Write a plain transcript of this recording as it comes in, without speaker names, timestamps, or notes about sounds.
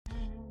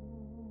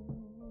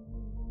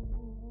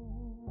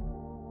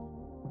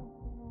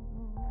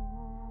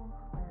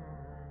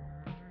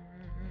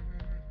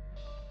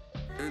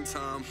morning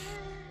time.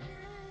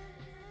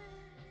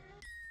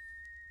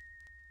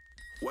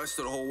 West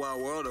of the whole wide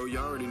world, though, you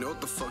already know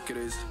what the fuck it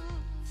is.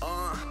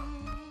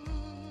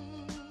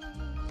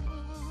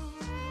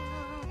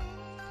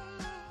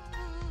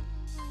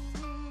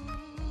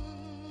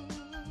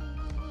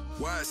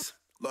 West,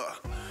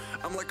 look,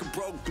 I'm like a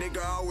broke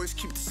nigga, I always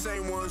keep the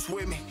same ones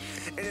with me.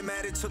 And it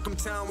mattered, took them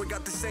time, we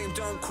got the same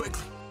done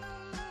quickly.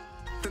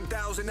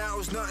 10,000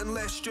 hours, nothing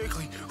less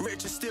strictly.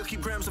 Rich and still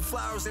keep grams of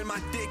flowers in my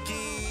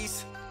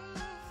dickies.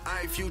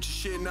 I ain't future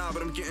shit now,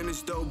 but I'm getting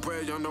this dope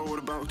bread. Y'all know what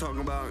I'm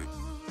talking about.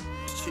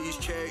 It's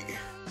cheesecake.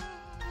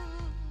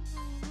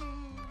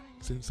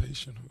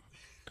 Sensational.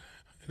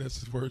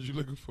 That's the word you're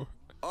looking for.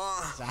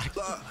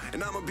 Look,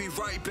 and I'ma be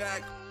right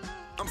back.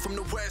 I'm from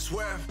the West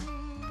where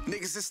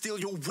niggas that steal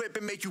your whip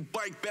and make you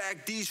bite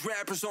back. These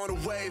rappers on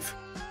the wave.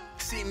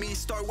 See me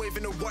start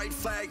waving the white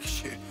flag.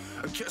 Shit,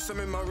 I guess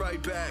I'm in my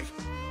right bag.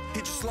 He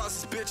just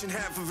lost his bitch and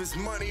half of his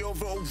money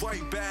over a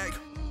white bag.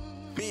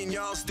 Me and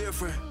y'all's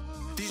different.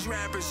 These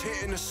rappers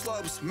hitting the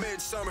slopes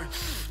midsummer.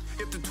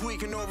 Get to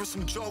tweaking over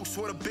some jokes,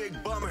 what a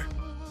big bummer.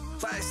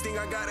 Last thing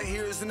I gotta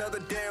hear is another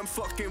damn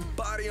fucking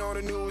body on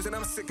the news. And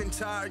I'm sick and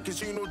tired,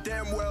 cause you know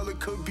damn well it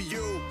could be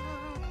you.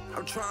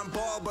 I'm trying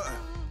ball, but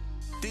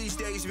these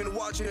days even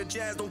watching the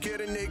jazz don't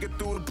get a nigga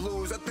through the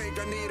blues. I think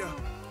I need a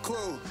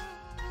clue.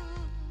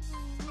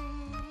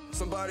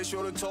 Somebody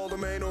should've told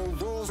them ain't no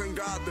rules in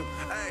Gotham.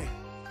 Hey,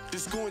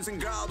 just goons and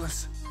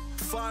goblins,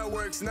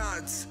 fireworks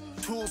knots,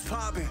 tools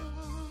popping,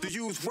 the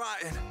youth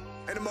rotting,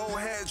 and them old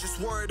heads just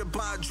worried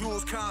about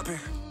jewels copping.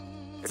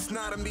 It's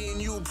not a me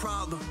and you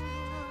problem.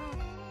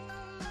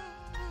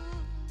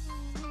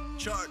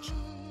 Church.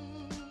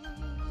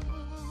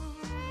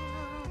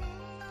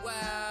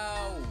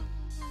 Wow!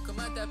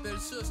 Comment t'appelles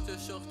ça, cette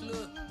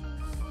short-là?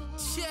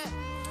 Check!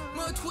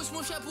 Moi, twist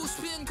mon chapeau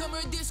spin comme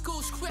un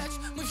disco scratch.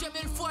 Moi,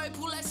 jamais le faire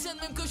pour la scène,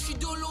 même quand j'suis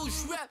dolo,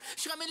 j'rap.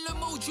 J'ramène le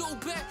mojo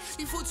back,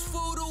 il faut du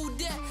photo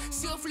deck.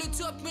 C'est off le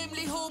top, même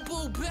les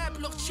hobos bap.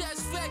 Leur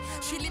chest fait,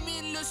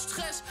 j'élimine le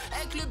stress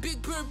avec le Big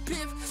Bird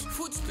Piff.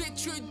 Faut du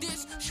picture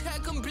this,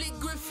 j'hack comme Blake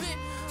Griffin.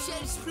 J'ai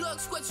le plug,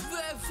 quoi tu veux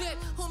avec?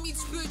 Homie,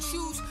 tu peux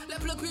choose. La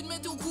plug peut te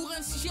mettre au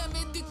courant si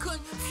jamais t'es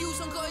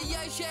confuse. Encore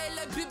hier, j'ai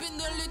la bibine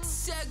dans le petit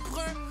sac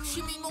brun.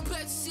 J'ai mis mon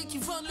pâtissier qui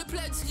vendent le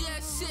plat d'hier,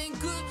 c'est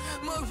good.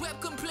 Moi, rap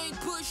comme plein de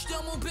push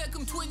dans mon bec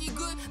comme 20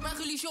 good. Ma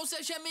religion, ça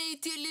a jamais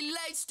été les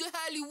lights de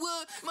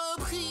Hollywood.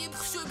 M'a prié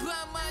pour ce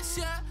bas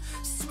massa.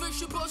 Si tu veux,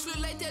 je passe le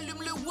light,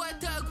 allume le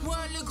Watagua.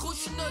 Le gros,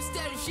 j'suis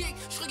nostalgique.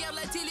 Je regarde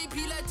la télé,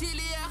 puis la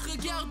télé, elle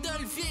regarde dans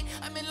le vide.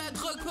 Amène la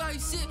drogue par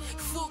ici,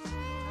 faut.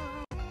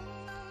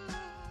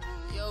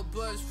 Yo,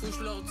 boss, faut que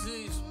je leur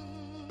dise.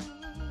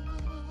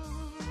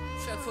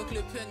 Chaque fois que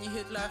le pen y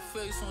hit la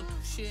feuille, ils sont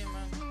touchés,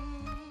 man.